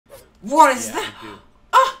What is that?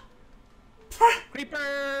 Ah!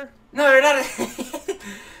 Creeper! No, that is.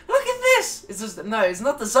 Look at this! It's just. No, it's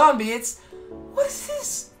not the zombie, it's. What is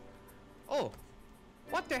this? Oh!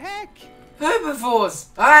 What the heck? Herbivores!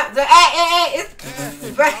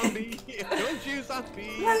 Zombie! Don't you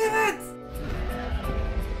zombie! Look at that!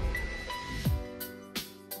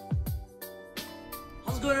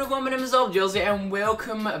 How's it going, everyone? My name is Josie and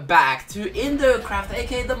welcome back to Indocraft,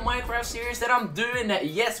 aka the Minecraft series that I'm doing.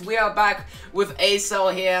 Yes, we are back with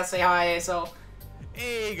Asel here. Say hi, Asel.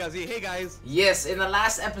 Hey, Guzzy. Hey, guys. Yes, in the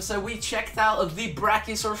last episode we checked out the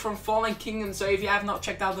Brachiosaurus from Fallen Kingdom, so if you have not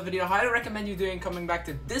checked out the video, I highly recommend you doing coming back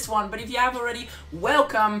to this one. But if you have already,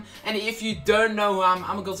 welcome. And if you don't know who I'm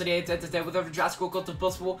a God88 today with every Jurassic content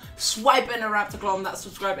possible. Swipe in the raptor claw on that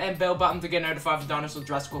subscribe and bell button to get notified for Dinosaurs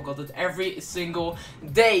Jurassic content every single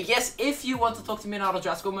day. Yes, if you want to talk to me and other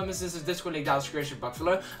Jurassic members, this is Discord link down in the description box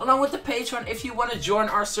below, along with the Patreon if you want to join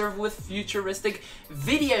our server with futuristic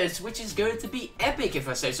videos, which is going to be epic if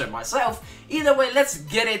I say so myself. Either way, let's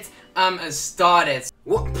get it started.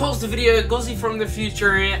 Well, pause the video, Gozzy from the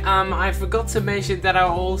future. I forgot to mention that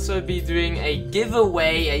I'll also be doing a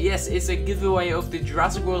giveaway. Yes, it's a giveaway of the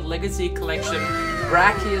Jurassic World Legacy Collection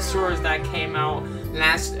Brachiosaurus that came out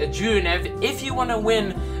last June. If you want to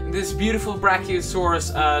win this beautiful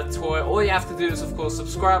Brachiosaurus toy, all you have to do is, of course,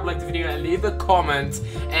 subscribe, like the video, and leave a comment.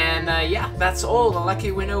 And yeah, that's all. The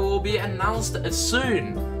lucky winner will be announced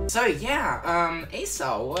soon. So yeah,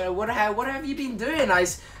 Asel, what have you been doing? I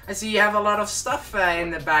see you have a lot of stuff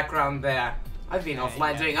in the background there. I've been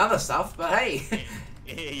offline doing other stuff, but hey.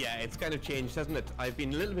 Yeah, it's kind of changed, hasn't it? I've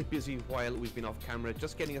been a little bit busy while we've been off camera,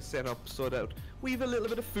 just getting us set up so that we have a little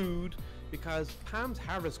bit of food. Because Pam's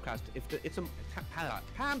Harvest Craft,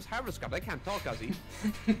 Pam's Harvest Craft, I can't talk, Ozzy.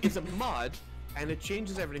 It's a mod, and it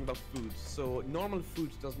changes everything about food. So normal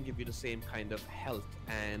food doesn't give you the same kind of health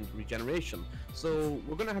and regeneration. So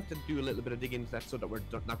we're gonna have to do a little bit of digging into that so that we're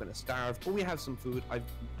not gonna starve. But we have some food. I'm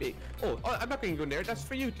not gonna go in there. That's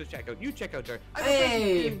for you to check out. You check out there.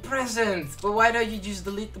 Hey, present. But why don't you just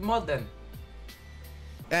delete the mod then?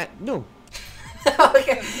 No.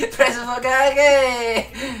 Okay, present for okay.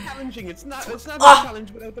 Challenging. It's not a challenge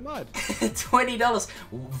without the mod. $20.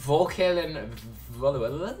 Volcanic.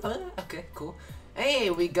 Okay, cool. Hey,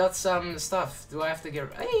 we got some stuff. Do I have to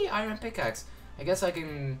get? Hey, iron pickaxe. I guess I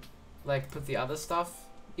can like put the other stuff.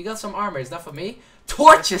 You got some armor. Is that for me?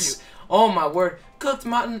 Torches. Oh my word. Cooked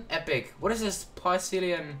mutton. Epic. What is this?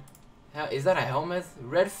 Parcelian. Is that a helmet?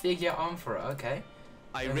 Red figure armor. Okay.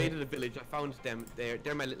 I raided a village. I found them.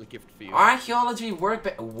 They're my little gift for you. Archaeology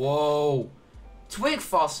workbench. Whoa. Twig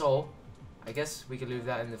fossil. I guess we can leave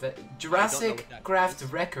that in the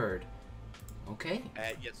Jurassicraft record. Okay.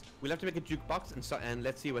 Yes. We'll have to make a jukebox and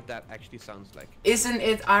let's see what that actually sounds like. Isn't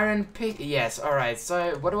it iron pick? Yes. All right.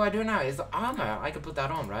 So what do I do now? Is the armor? I can put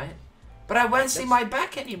that on, right? But I won't see my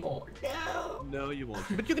back anymore. No. No, you won't.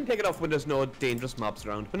 But you can take it off when there's no dangerous mobs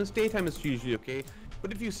around. When it's daytime, it's usually okay.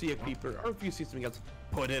 But if you see a creeper or if you see something else,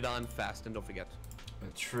 put it on fast and don't forget.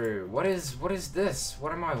 True. What is this?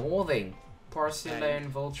 What am I holding? Porcelain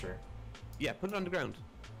vulture. Yeah, put it on the ground.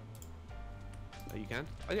 Oh, you can't?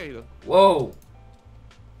 Oh, there you go. Whoa.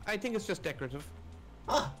 I think it's just decorative.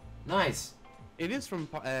 Ah, nice. It is from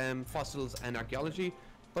fossils and archaeology,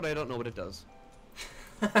 but I don't know what it does.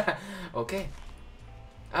 Okay.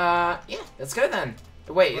 Yeah, let's go then.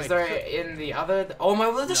 Wait, right, is there in the other? Oh my,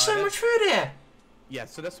 there's so much food here. Yeah,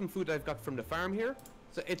 so that's some food I've got from the farm here.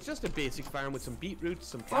 So it's just a basic farm with some beetroots,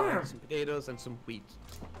 some carrots, some potatoes, and some wheat.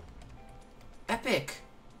 Epic.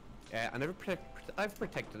 And I've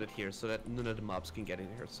protected it here so that none of the mobs can get in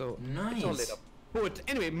here. So nice. It's all lit up. But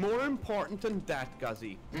anyway, more important than that,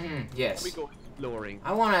 Guzzy. Yes. We go exploring.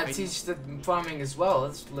 I want to teach the farming as well.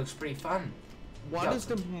 This looks pretty fun. What is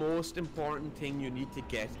the most important thing you need to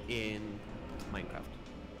get in Minecraft?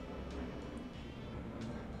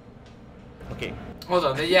 Okay. Hold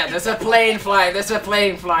on. Yeah, there's a plane flying. There's a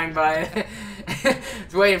plane flying by.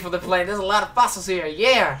 It's waiting for the plane. There's a lot of fossils here.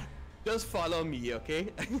 Yeah. Just follow me, okay?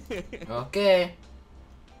 Okay.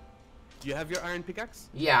 Do you have your iron pickaxe?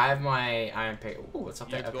 Yeah, I have my iron pick. Ooh, what's up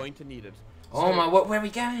there? You're going to need it. Oh my, where are we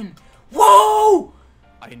going? Whoa!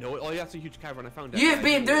 I know it. Oh, that's a huge cavern. I found it. You've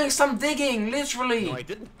been doing some digging, literally. No, I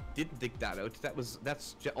didn't dig that out.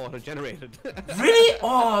 That's auto-generated. Really?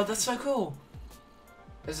 Oh, that's so cool.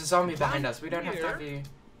 There's a zombie behind us. We don't have to have you.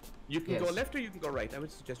 You can go left or you can go right. I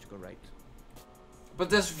would suggest you go right.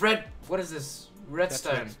 But there's red. What is this?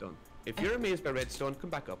 Redstone. That's redstone. If you're amazed by redstone,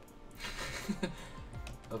 come back up.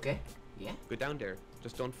 Okay. Yeah. Go down there.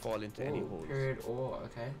 Just don't fall into any holes. Period ore.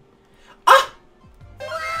 Okay. Ah!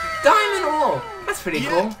 Diamond ore. That's pretty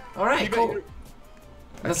cool. All right. Cool.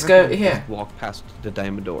 Let's go here. Walk past the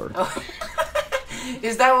diamond door. Oh.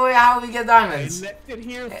 Is that how we get diamonds? I left it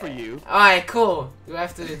here for you. Alright, cool. You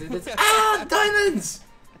have to do this. Ah, diamonds!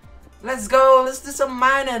 Let's go. Let's do some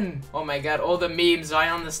mining. Oh my god, all the memes. I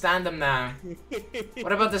understand them now.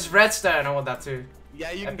 What about this redstone? I want that too.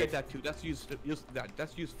 Yeah, you can get that too. That's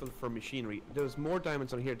that's useful for machinery. There's more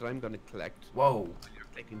diamonds on here that I'm gonna collect. Whoa. You're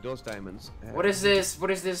collecting those diamonds. What is this? What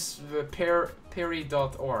is this? Peri.org.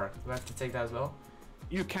 Do I have to take that as well?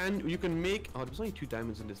 You can make. Oh, there's only 2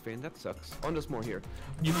 diamonds in this vein. That sucks. Oh, there's more here.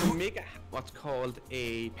 You can make what's called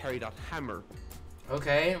a Peri.hammer.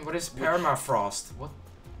 Okay. What is permafrost? What?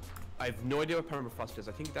 I have no idea what permafrost is.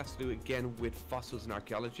 I think that's to do again with fossils and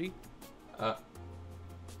archaeology.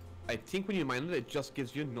 I think when you mine it, it just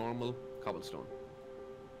gives you normal cobblestone.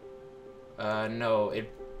 No.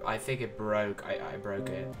 I think it broke. I broke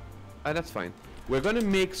it. That's fine. We're gonna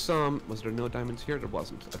make some. Was there no diamonds here? There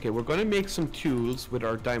wasn't. Okay, we're gonna make some tools with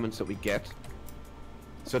our diamonds that we get,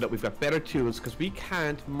 so that we've got better tools. Because we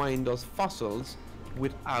can't mine those fossils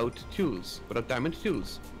without tools, without diamond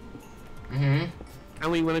tools.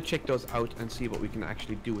 And we want to check those out and see what we can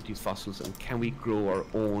actually do with these fossils, and can we grow our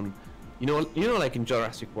own. You know, like in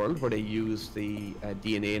Jurassic World, where they use the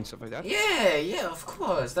DNA and stuff like that. Yeah, of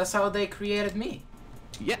course. That's how they created me.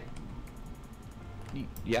 Yeah.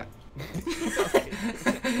 Yeah.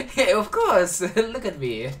 Yeah, of course. Look at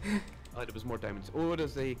me. Oh, there was more diamonds. Oh,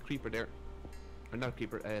 there's a creeper there. Or not a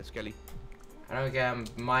creeper, skelly. I don't get. I'm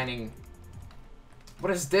mining.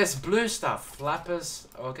 What is this blue stuff? Lapis.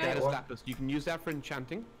 Okay. That is lapis. You can use that for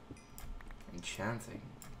enchanting. Enchanting.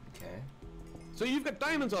 Okay. So you've got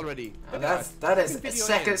diamonds already. That is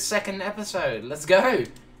a second episode. Let's go.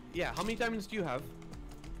 Yeah. How many diamonds do you have?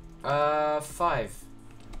 5.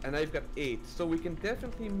 And I've got 8. So we can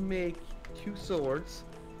definitely make 2 swords,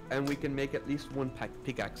 and we can make at least 1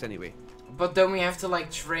 pickaxe anyway. But then we have to like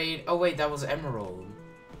trade. Oh wait, that was emerald.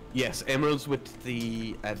 Yes, emeralds with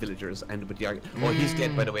the villagers and with the oh, he's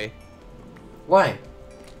dead, by the way. Why?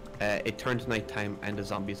 It turned nighttime and the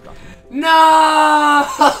zombies got him. No!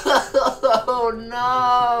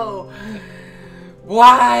 No!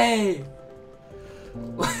 Why?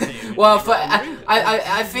 Well,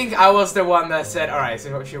 I think I was the one that said, alright,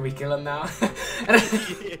 so should we kill him now?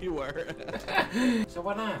 Yeah, you were. So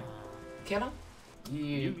what now? Kill him?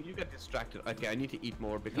 You got distracted. Okay, I need to eat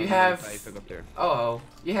more because you have. up there. Oh,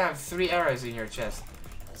 you have 3 arrows in your chest.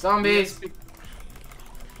 Zombies!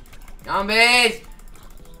 Zombies!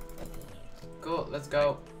 Cool, let's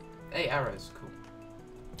go. 8 arrows, cool.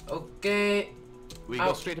 Okay. We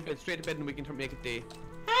go straight to bed, and we can make it day.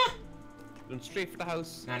 Going straight for the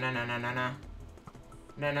house. No. No.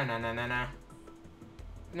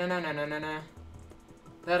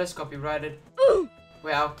 That is copyrighted.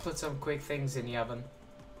 Wait, I'll put some quick things in the oven.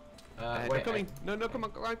 Wait. Coming. No, come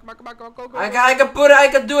on, go. I can put it, I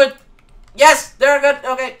can do it. Yes, they're good.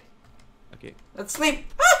 Okay. Okay. Let's sleep.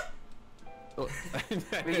 Ah! Oh.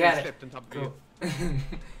 We got it. On top Cool.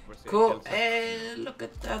 of Cool. Look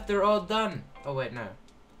at that, they're all done. Oh wait, no.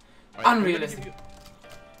 Right, unrealistic.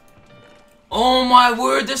 Oh my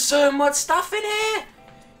word, there's so much stuff in here.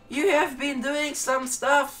 You have been doing some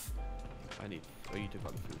stuff. I need to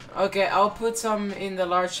find food. Okay, I'll put some in the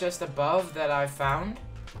large chest above that I found.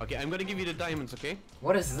 Okay, I'm gonna give you the diamonds, okay?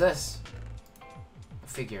 What is this? A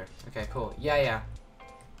figure. Okay, cool. Yeah.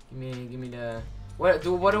 Give me the. What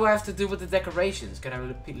do I have to do with the decorations? Can I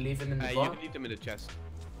leave them in the box? You can leave them in the chest.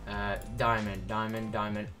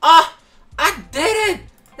 Diamond. Ah! I did it!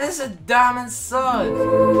 This is a diamond sword.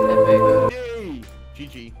 Epic. Yay!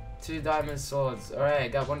 GG. 2 diamond swords. Alright, I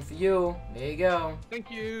got one for you. There you go.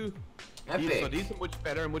 Thank you. Epic. These are much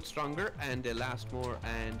better and much stronger, and they last more,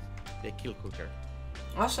 and they kill quicker.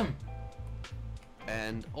 Awesome.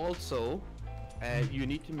 And also, you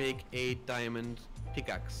need to make a diamond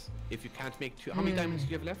pickaxe. If you can't make 2, how many diamonds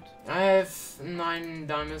do you have left? I have 9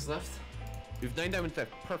 diamonds left. You have 9 diamonds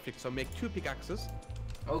left. Perfect. So make 2 pickaxes.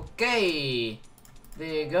 Okay.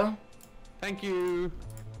 There you go. Thank you.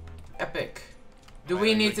 Epic. Do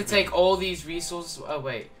we need to take all these resources? Oh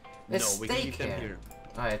wait. Let's no, we can leave them here.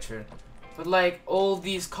 Oh yeah, true. But like all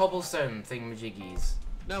these cobblestone thingamajiggies.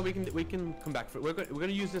 No, we can come back for it. We're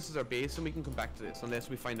gonna use this as our base, and we can come back to this unless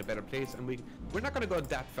we find a better place. And we're not gonna go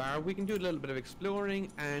that far. We can do a little bit of exploring,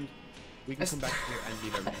 and we can come back here and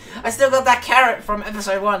leave everything. I still got that carrot from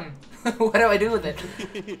episode 1. What do I do with it?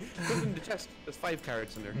 Put it in the chest. There's 5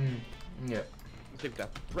 carrots in there. Yeah. Let's leave that.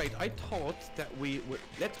 Right. I thought that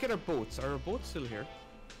let's get our boats. Are our boats still here?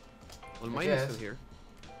 Well, mine is still here.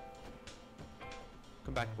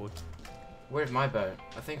 Come back, boat. Where's my boat?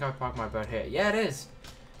 I think I parked my boat here. Yeah, it is.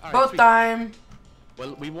 Right, boat time!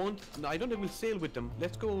 Well, we won't. No, I don't think we'll sail with them.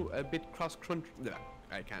 Let's go a bit cross country. No,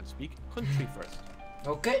 I can't speak. Country first.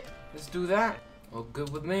 Okay, let's do that. Oh, good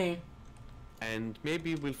with me. And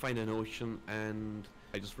maybe we'll find an ocean. And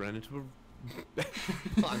I just ran into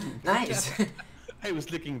a pond. Nice. I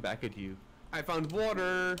was looking back at you. I found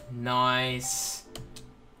water. Nice.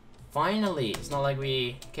 Finally, it's not like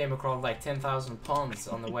we came across like 10,000 ponds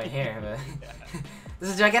on the way here. But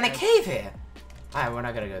there's a gigantic cave here. Alright, we're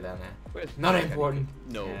not gonna go down there. Not important.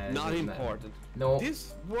 No, Yeah, not doesn't important. No.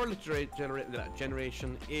 This world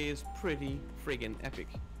generation is pretty friggin' epic.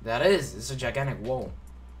 That is. It's a gigantic wall.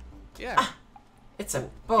 Yeah. Ah, it's a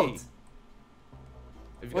boat. Hey.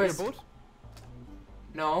 Have you got Where's- your boat?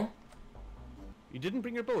 No. You didn't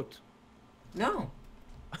bring your boat. No.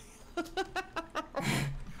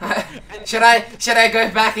 Should I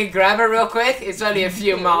go back and grab it real quick? It's only a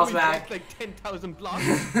few miles back. Like 10,000 blocks.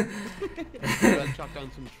 I'll chop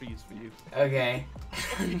down some trees for you. Okay.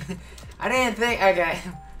 I didn't think. Okay.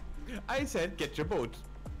 I said get your boat.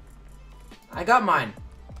 I got mine.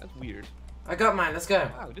 That's weird. I got mine. Let's go.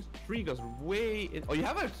 Wow, this tree goes way in. Oh, you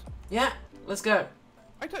have it? Yeah. Let's go.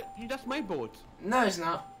 I thought that's my boat. No, it's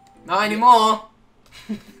not. Not anymore.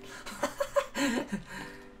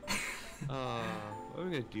 What am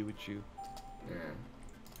I gonna do with you? Yeah.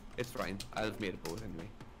 It's fine. I've made a boat anyway.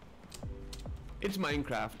 It's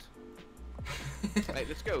Minecraft. Right,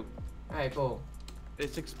 let's go. Alright, cool.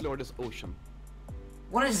 Let's explore this ocean.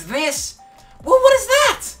 What is this? Whoa, what is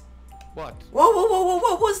that? What? Whoa, whoa, whoa, whoa,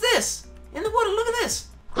 whoa, what's this? In the water, look at this.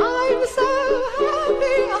 I'm so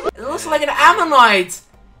happy. It looks like an ammonite.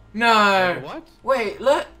 No. What? Wait,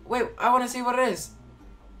 look. Wait, I want to see what it is.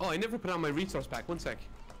 Oh, I never put on my resource pack. One sec.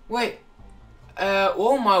 Wait.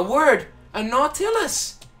 Oh my word. A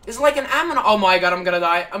nautilus. It's like an ammonite. Oh my god, I'm gonna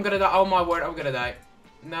die. I'm gonna die. Oh my word, I'm gonna die.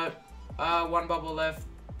 No. One bubble left.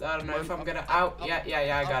 I don't know if I'm gonna out. Yeah,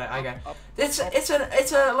 I got it. I got it. It's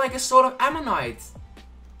a like a sort of ammonite.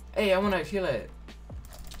 Hey, I wanna kill it.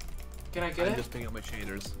 Can I kill I'm it? just picking up my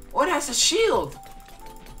shaders. Oh, it has a shield.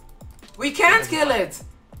 We can't kill it.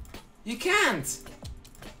 You can't.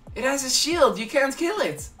 It has a shield. You can't kill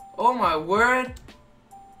it. Oh my word.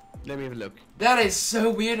 Let me have a look. That is so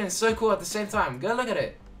weird and so cool at the same time. Go look at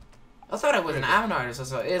it. I thought it was an ammonite or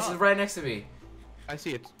something. It's right next to me. I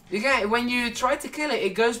see it. You can, when you try to kill it,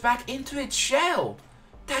 it goes back into its shell.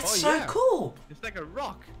 That's so cool. It's like a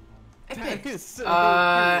rock. Epic. That is so cool.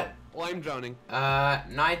 Oh, I'm drowning.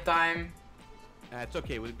 Nighttime. It's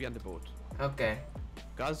okay. We'll be on the boat. Okay.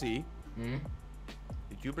 Gazi, Hmm?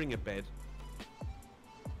 did you bring a bed?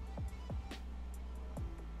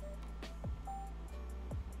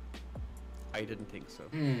 I didn't think so.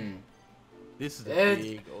 Hmm. This is a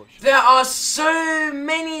big ocean. There are so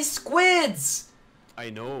many squids. I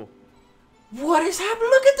know. What is happening?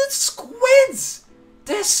 Look at the squids.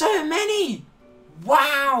 There's so many.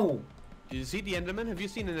 Wow. Did you see the Enderman? Have you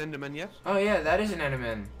seen an Enderman yet? Oh yeah, that is an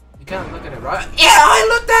enderman. You can't look at it, right? Yeah, I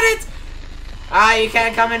looked at it. Ah, you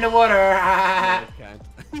can't come in the water. No, I can't.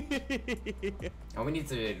 Oh, we need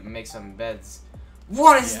to make some beds.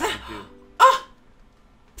 What is that? we do. Ah!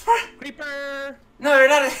 Creeper! No,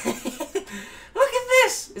 not. Look at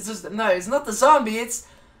this. It's just no. It's not the zombie. It's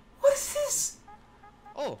what is this?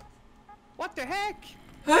 Oh, what the heck?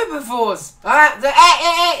 Herbivores. Zombie!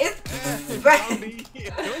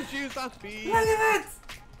 Don't use zombie! Look at that.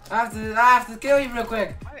 I have to kill you real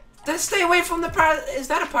quick. Just stay away from the Is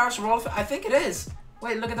that a Parasaurolophus? I think it is.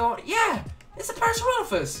 Wait, look at the water. Yeah, it's a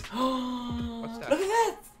Parasaurolophus. What's that? Look at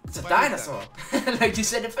that. It's a What is dinosaur. Like you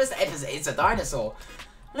said in the first episode, it's a dinosaur.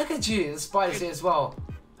 Look at you. The spiders here as well.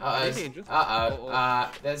 Are they dangerous?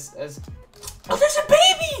 There's. Oh, there's a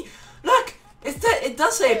baby. Look. It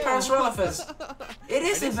does say Parasaurolophus. It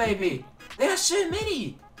is a baby. There are so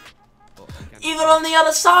many. Oh, I can't- Even on the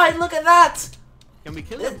other side, look at that. Can we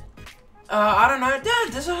kill them? I don't know.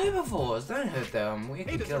 Dude, there's a herbivores. Don't hurt them. We Hey,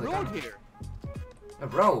 can there's kill a road them. here. A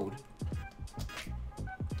road?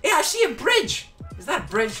 Yeah, I see a bridge. Is that a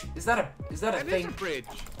bridge? Is that a That is thing? a bridge.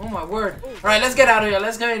 Oh my word. Oh. Alright, let's get out of here.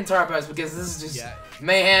 Let's go into our boats because this is just Yeah.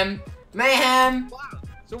 mayhem. Mayhem. Wow.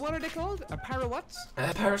 So what are they called? A para what?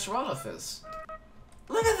 Parasaurolophus.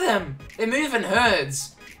 Look at them. They move in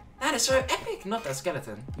herds. That is so epic. Not that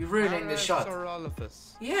skeleton. You're ruining this shot.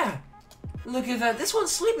 Parasaurolophus. Yeah. Look at that. This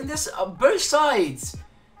one's sleeping. This both sides.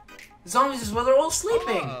 Zombies as well. They're all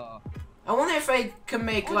sleeping. Oh. I wonder if I can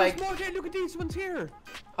make Oh, like. there's more there. Look at these ones here.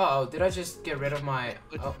 Uh oh, did I just get rid of my?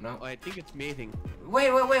 Oh no. I think it's mating. Wait.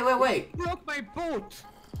 Broke my boat.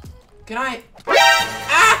 Can I?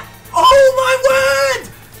 Ah! Oh my word!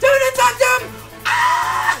 Don't attack them!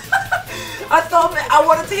 Ah! I thought I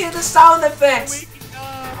wanted to hear the sound effects. Waking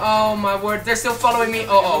up. Oh my word, they're still following me.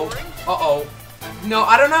 Uh-oh. Uh-oh. No,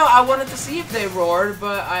 I don't know. I wanted to see if they roared,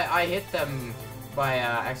 but I hit them by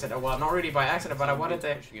accident. Well, not really by accident, but I wanted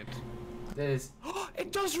to. This.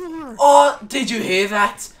 It does roar! Oh, did you hear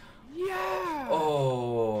that? Yeah!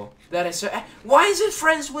 Oh, that is so. Why is it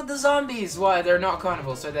friends with the zombies? Why, they're not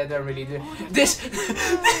carnivals, so they don't really do. This.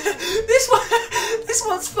 This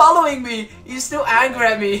one's following me. He's still angry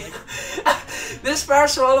at me. This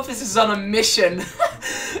Parasaurolophus is on a mission.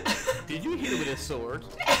 Did you hit it with a sword?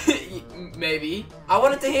 Maybe. I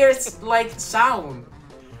wanted to hear its like sound.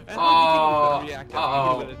 Oh.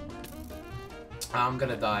 I'm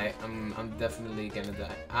gonna die. I'm definitely gonna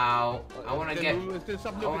die. Ow! I wanna get. I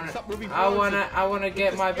wanna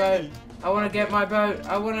get my boat. I wanna get my boat.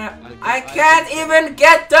 I can't even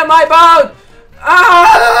get to my boat.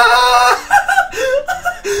 Ah!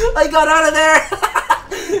 I got out of there.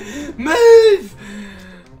 Move!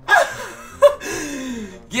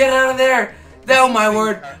 Get out of there! Oh my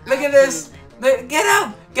word! Look at this! Get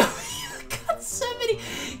out! Got so many.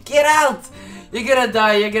 Get out! You're gonna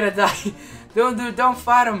die. You're gonna die. Don't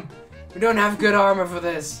fight them. We don't have good armor for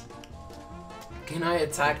this. Can I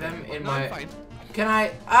attack them in my? Can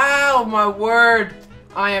I? Ow! My word!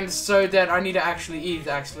 I am so dead. I need to actually eat.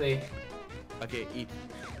 Actually. Okay, eat.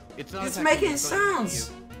 It's not. It's making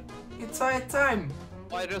sounds. It's time.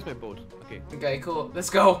 Oh, there's my boat. Okay. Okay, cool. Let's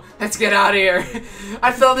go. Let's get out of here.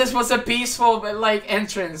 I thought this was a peaceful, like,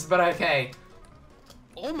 entrance, but okay.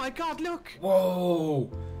 Oh my God! Look. Whoa.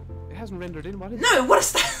 It hasn't rendered in. What is? No. What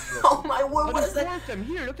is that? Oh my word! What is that? Them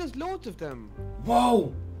here. Look, there's loads of them.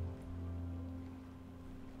 Whoa.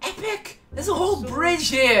 Epic. There's a whole bridge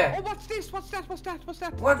here. Oh, what's this? What's that? What's that? What's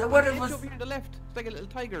that? What it was? Over here on the left. It's like a little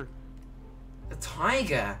tiger. A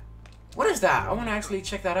tiger? What is that? I want to actually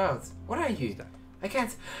check that out. What are you? I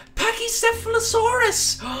can't.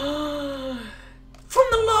 Pachycephalosaurus! From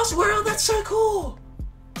the Lost World. That's so cool.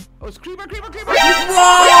 Oh, it's creeper!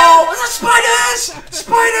 Whoa! The spiders!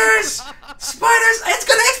 Spiders! Spiders! It's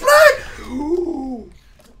gonna explode!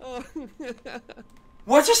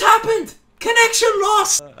 What just happened? Connection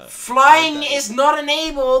lost! Flying is not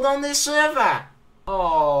enabled on this server.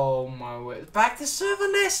 Oh my word. Back to server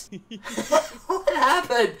list. What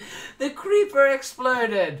happened? The creeper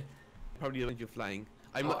exploded. Probably don't you flying.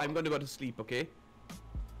 I'm gonna go to sleep, okay?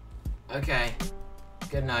 Okay.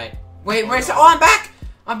 Good night. Wait, where's it? Oh, I'm back!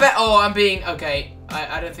 I'm back. Oh, I'm being okay.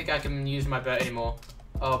 I don't think I can use my boat anymore.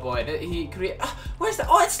 Oh boy, he create. Oh, where's that?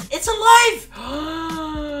 Oh, it's alive!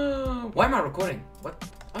 Why am I recording? What?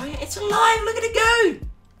 Oh yeah, it's alive! Look at it go!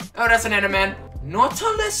 Oh, that's an Enderman.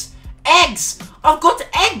 Nautilus eggs. I've got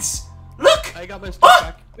eggs. Look! I got my stuff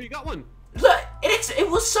back. Oh, you got one. Look!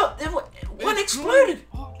 One exploded.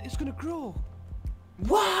 Oh, it's gonna grow.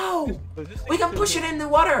 Wow! We can push it in the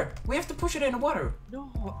water. We have to push it in the water. No,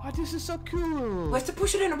 oh, this is so cool. We have to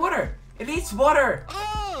push it in the water. It needs water.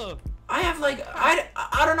 Oh! I have like I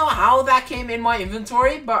don't know how that came in my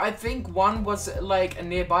inventory, but I think one was like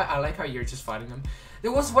nearby. I like how you're just fighting them.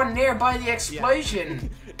 There was one nearby the explosion,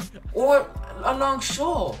 or along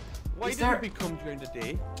shore. Why didn't it become during the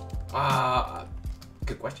day?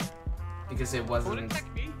 Good question. Because it wasn't. Don't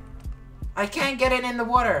attack me. I can't get it in the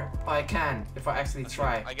water. Oh, I can if I actually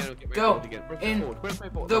try. I gotta get my Go boat again. Where's in my boat? Where's my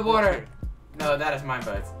boat? the My boat's water. here. No, that is my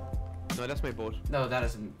boat. No, that's my boat. No, that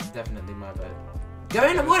is definitely my boat. Go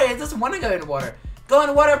in the water. It doesn't want to go in the water. Go in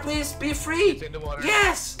the water, please. Be free. It's in the water.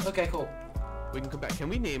 Yes. Okay, cool. We can come back. Can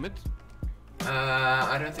we name it?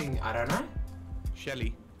 I don't know.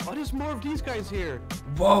 Shelly. Oh, there's more of these guys here.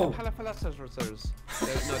 Whoa. Parasaurolophus.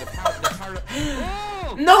 No, the para.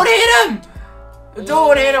 Oh! No, hit him!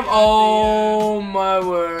 Don't hit him! Oh my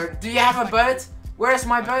word! Do you have a boat? Where's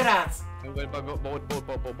my boat at?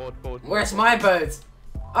 Boat. Where's my boat?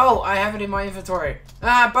 Oh, I have it in my inventory.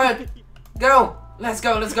 Boat! Go! Let's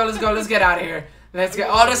go! Let's get out of here! Let's go!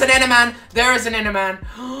 Oh, there's an Enderman! There is an Enderman!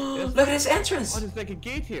 Look at this entrance! Oh, there's like a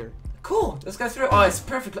gate here. Cool! Let's go through. Oh, it's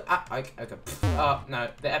perfectly. Okay. Oh no,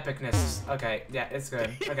 the epicness. Okay, yeah, it's good.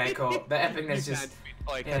 Okay, cool. The epicness just.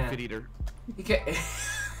 Oh, I can't fit either. You can't.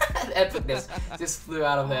 The epicness just flew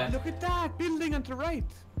out of there. Look at that building on the right.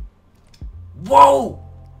 Whoa!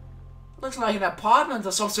 Looks like an apartment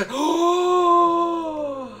or something.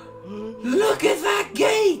 Oh! Look at that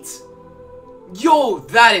gate! Yo,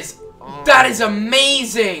 that is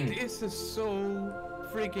amazing! This is so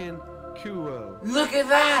freaking cool. Look at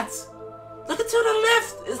that! Look at to the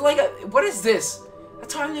left! It's like a. What is this? A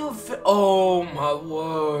tiny little. Oh my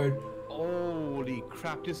word! Holy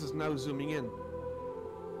crap! This is now zooming in.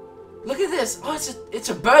 Look at this! Oh, it's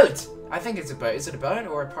a boat! I think it's a boat. Is it a boat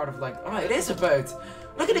or a part of like... Oh, it is a boat!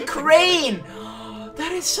 Look at the crane!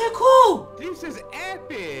 That is so cool. This is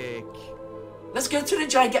epic. Let's go to the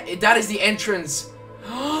giant. That is the entrance.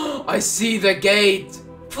 I see the gate.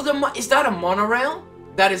 For the is that a monorail?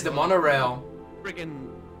 That is the monorail. Friggin'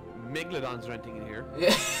 megalodons renting in here.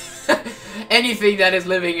 Yeah. Anything that is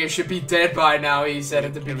living here should be dead by now, he said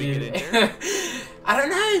at the beginning. I don't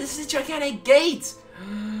know, this is a gigantic gate.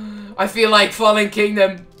 I feel like Fallen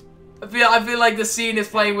Kingdom. I feel like the scene is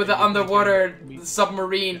playing with the underwater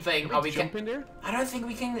submarine thing. Can we jump in there? I don't think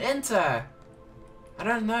we can enter. I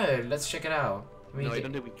don't know. Let's check it out. No, I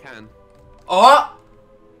don't think we can. Oh!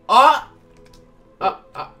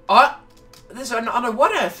 There's an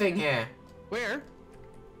underwater thing here. Where?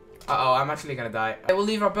 Uh-oh, I'm actually gonna die. We'll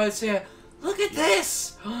leave our boats here. Look at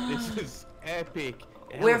this! This is epic.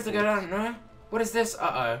 We have to go down, no? What is this?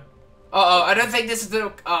 Uh-oh. Uh-oh, I don't think this is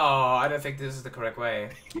the... Oh, I don't think this is the correct way.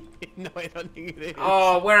 No, I don't think it is.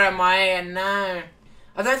 Oh, where am I now?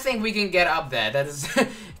 I don't think we can get up there. That is...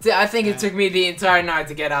 I think it took me the entire night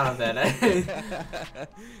to get out of there.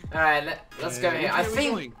 Alright, let's go here.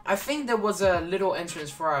 I think there was a little entrance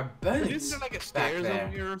for our boats. Isn't there like a stairs over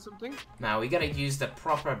here or something? Nah, we gotta use the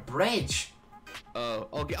proper bridge. Oh,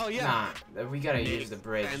 okay. Oh, yeah. Nah, we gotta use the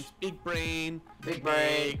bridge. Big brain. Big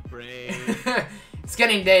brain. Big brain. It's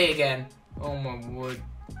getting day again. Oh my word.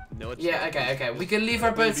 No, it's yeah, not. okay. We can leave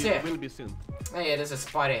our boats here. It will be soon. Oh yeah, there's a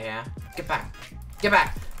spider here. Get back. Get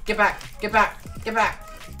back. Get back. Get back. Get back.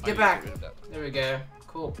 Get back. There we go.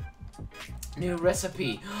 Cool. New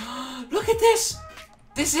recipe. Look at this.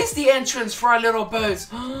 This is the entrance for our little boats.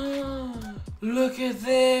 Look at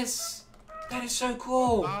this. That is so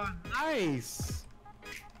cool. Oh, nice.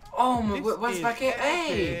 Oh my, what's back here?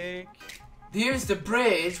 Hey. Here's the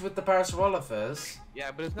bridge with the Parasaurolophus.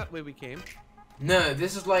 Yeah, but it's not where we came. No,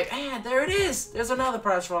 this is like, there it is. There's another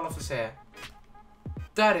Parasaurolophus here.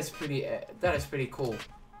 That is pretty cool.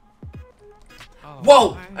 Oh,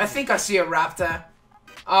 Whoa! nice. I think I see a raptor.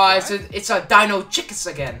 Oh, it's a Dino Chickus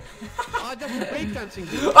again. Oh, that's the breakdancing.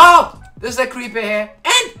 Oh! There's a creeper here.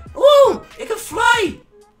 And, whoa! It can fly!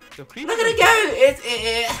 Look at it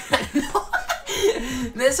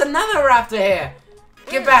go! There's another raptor here.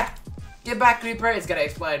 Get back! Get back, creeper! It's gonna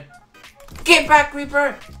explode. Get back,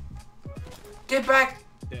 creeper! Get back!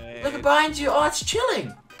 Look behind you! Oh, it's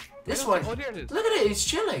chilling. This one. Oh, there it is. Look at it! It's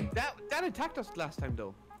chilling. That attacked us last time,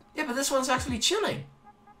 though. Yeah, but this one's actually chilling.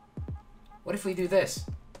 What if we do this?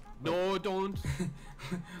 No, don't.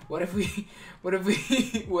 what if we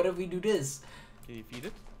do this? Can you feed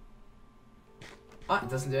it? Ah, it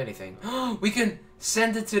doesn't do anything. We can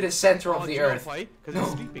send it to the center of the earth. Why? Because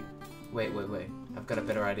it's sleeping. Wait. I've got a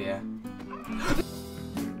better idea.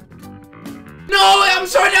 No, I'm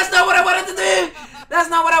sorry. That's not what I wanted to do. That's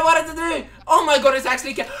not what I wanted to do. Oh my god, it's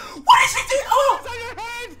actually... What is it doing? Oh! It was on your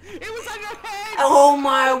head! It was on your head! Oh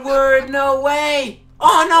my word, no way!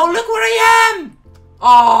 Oh no, look where I am!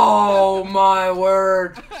 Oh my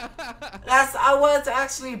word! I wanted to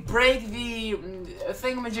actually break the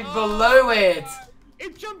thingamajig below it.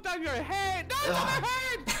 It jumped on your head! No, it's on your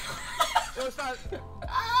head! No, it's not.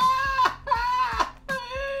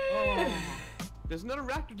 Oh. There's another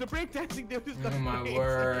raptor to breakdancing there. Oh my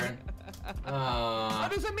word. Oh,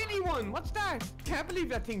 there's a mini one. What's that? Can't believe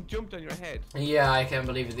that thing jumped on your head. Yeah, I can't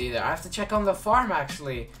believe it either. I have to check on the farm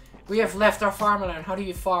actually. We have left our farm alone. How do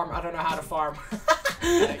you farm? I don't know how to farm.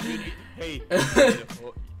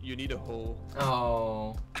 You need a hoe.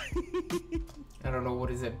 Oh. I don't know,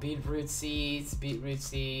 what is it? Beetroot seeds.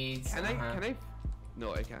 Can I?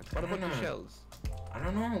 No, I can't. What about the shells? I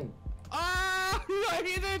don't know. Ah! I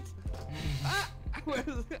hit it!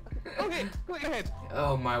 Okay, go ahead.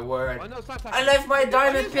 Oh my word. Oh, no, it's not I left my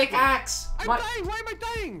diamond pickaxe! I'm dying! Why am I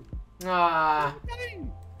dying? Ah. I'm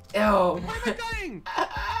dying! Oh. Why am I dying?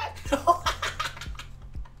 No.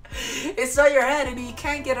 It's on your head and you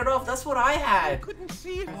can't get it off. That's what I I had. couldn't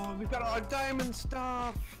see it. Oh, we've got our diamond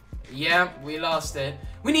stuff. Yeah, we lost it.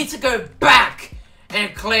 We need to go back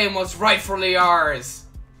and claim what's rightfully ours.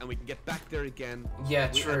 And we can get back there again. Yeah,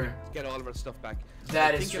 true. Get all of our stuff back.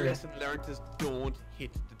 That I is think true. a lesson learned is don't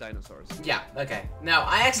hit the dinosaurs. Yeah, okay. No,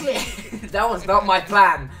 I actually... that was not my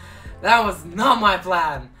plan. That was not my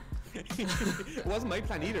plan. It wasn't my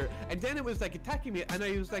plan either. And then it was like attacking me, and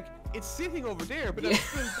I was like, it's sitting over there, but I'm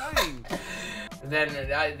still dying.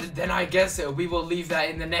 Then I guess we will leave that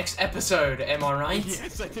in the next episode. Am I right?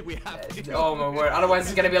 Yes, I think we have to. Oh my word! Otherwise,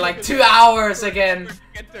 it's gonna be like 2 hours again.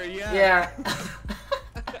 Get there, yeah. Yeah.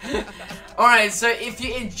 All right. So if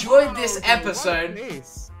you enjoyed this episode,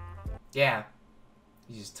 yeah,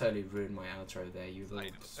 you just totally ruined my outro there. You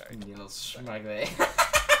little smug there.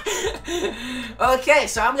 Okay,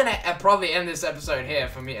 so I'm gonna probably end this episode here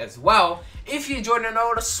for me as well. If you enjoyed it,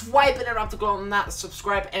 know to swipe in the raptor claw on that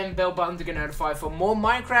subscribe and bell button to get notified for more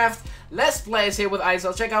Minecraft Let's Plays here with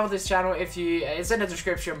Isel. Check out his channel if you, it's in the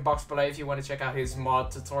description box below if you want to check out his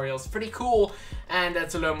mod tutorials. Pretty cool, and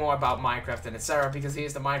to learn more about Minecraft and etc. because he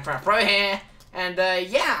is the Minecraft pro here. And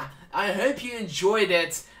yeah, I hope you enjoyed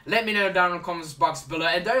it. Let me know down in the comments box below.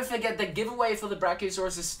 And don't forget the giveaway for the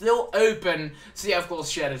Brachiosaurus is still open. So yeah, of course,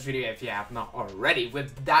 share this video if you have not already.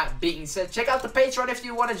 With that being said, check out the Patreon if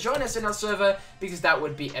you want to join us in our server, because that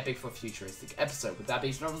would be epic for futuristic episode. With that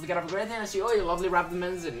being said, obviously, have a great day, and I'll see all you lovely raptor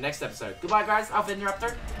men in the next episode. Goodbye, guys. I've been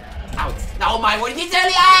Raptor. Out. Oh my, what did you tell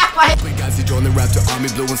me? Guys, you join the raptor army,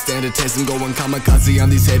 blue and standard test and going kamikaze on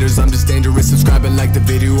these haters. I'm just dangerous, subscribe and like the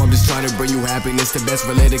video. I'm just trying to bring you happiness, the best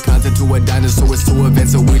related content to a dinosaur, it's to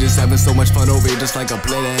events. So we just having so much fun over here, just like a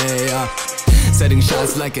play. Setting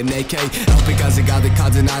shots like an AK. Helping guys that got the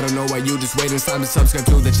content. I don't know why you just waiting. It's time to subscribe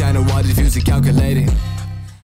to the channel while the views are calculating.